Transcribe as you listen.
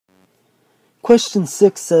Question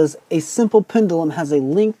 6 says, a simple pendulum has a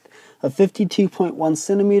length of 52.1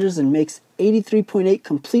 centimeters and makes 83.8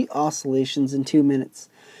 complete oscillations in 2 minutes.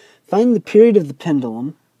 Find the period of the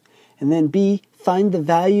pendulum, and then B, find the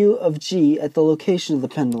value of G at the location of the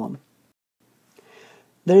pendulum.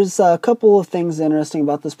 There's a couple of things interesting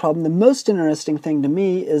about this problem. The most interesting thing to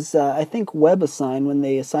me is I think WebAssign, when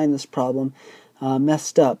they assigned this problem,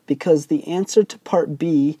 messed up, because the answer to part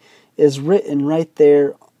B is written right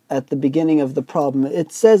there at the beginning of the problem.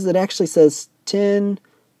 It actually says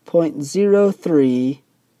 10.03,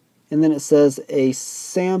 and then it says a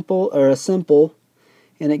simple,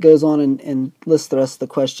 and it goes on and lists the rest of the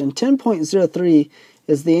question. 10.03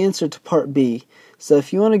 is the answer to part B. So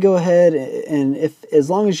if you want to go ahead and as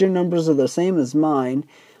long as your numbers are the same as mine,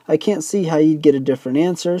 I can't see how you'd get a different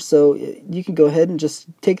answer. So you can go ahead and just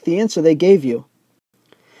take the answer they gave you.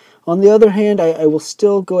 On the other hand, I will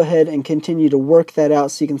still go ahead and continue to work that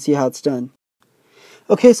out so you can see how it's done.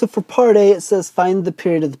 Okay, so for part A, it says find the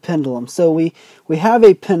period of the pendulum. So we have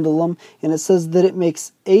a pendulum, and it says that it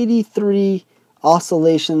makes 83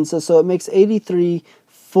 oscillations. So it makes 83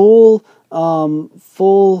 full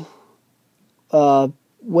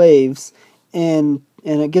waves, and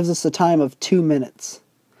it gives us a time of 2 minutes.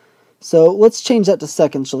 So let's change that to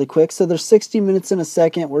seconds really quick. So there's 60 minutes in a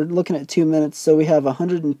second. We're looking at 2 minutes, so we have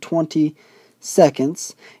 120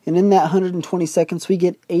 seconds. And in that 120 seconds, we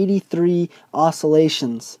get 83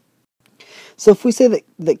 oscillations. So if we say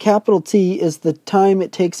that capital T is the time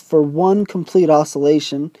it takes for one complete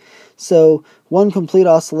oscillation, so one complete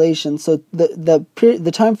oscillation, so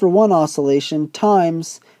the time for one oscillation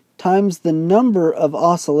times the number of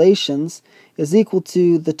oscillations is equal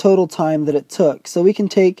to the total time that it took. So we can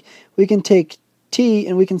take T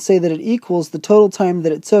and we can say that it equals the total time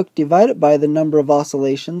that it took divided by the number of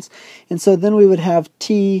oscillations. And so then we would have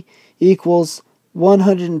T equals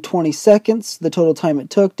 120 seconds, the total time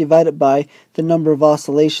it took, divided by the number of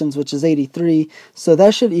oscillations, which is 83. So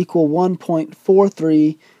that should equal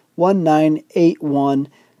 1.431981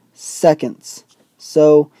 seconds.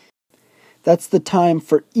 So that's the time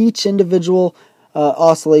for each individual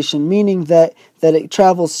oscillation, meaning that it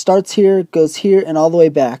starts here, goes here, and all the way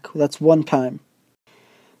back. That's one time.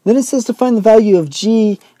 Then it says to find the value of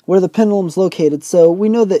G where the pendulum is located. So we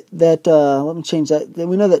know that let me change that.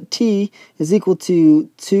 We know that T is equal to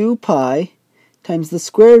 2 pi times the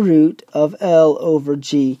square root of L over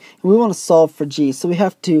G. And we want to solve for G. So we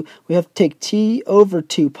have to take T over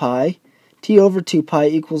 2 pi. T over 2 pi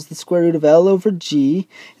equals the square root of L over G,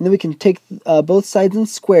 and then we can take both sides and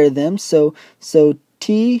square them. So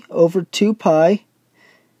T over 2 pi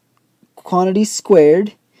quantity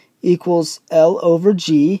squared equals L over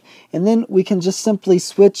G, and then we can just simply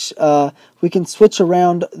switch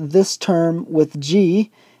around this term with G,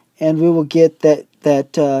 and we will get that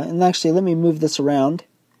and actually let me move this around.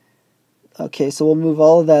 Okay, so we'll move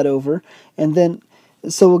all of that over, and then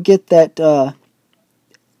so we'll get that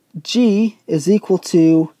G is equal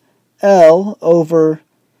to L over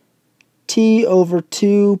T over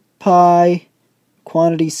 2 pi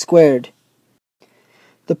quantity squared.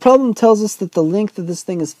 The problem tells us that the length of this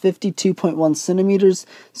thing is 52.1 centimeters,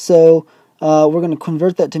 so we're going to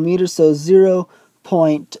convert that to meters, so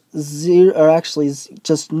 0.0, or actually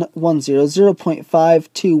just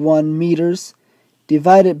 0.521 meters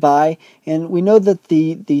divided by, and we know that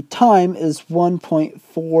the time is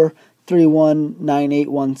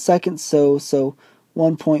 1.431981 seconds, so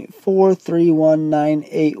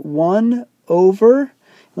 1.431981 over,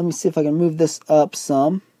 let me see if I can move this up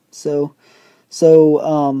some,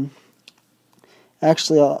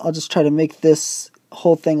 actually I'll just try to make this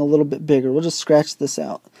whole thing a little bit bigger. We'll just scratch this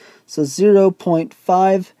out. So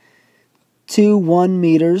 0.521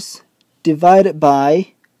 meters divided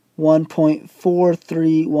by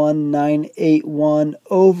 1.431981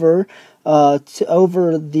 over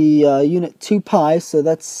the unit 2 pi, so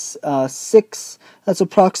that's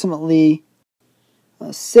approximately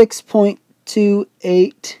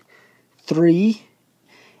 6.283,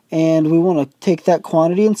 and we want to take that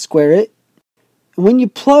quantity and square it. And when you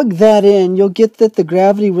plug that in, you'll get that the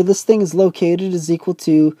gravity where this thing is located is equal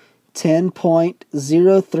to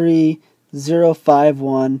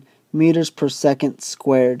 10.03051 meters per second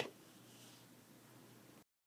squared.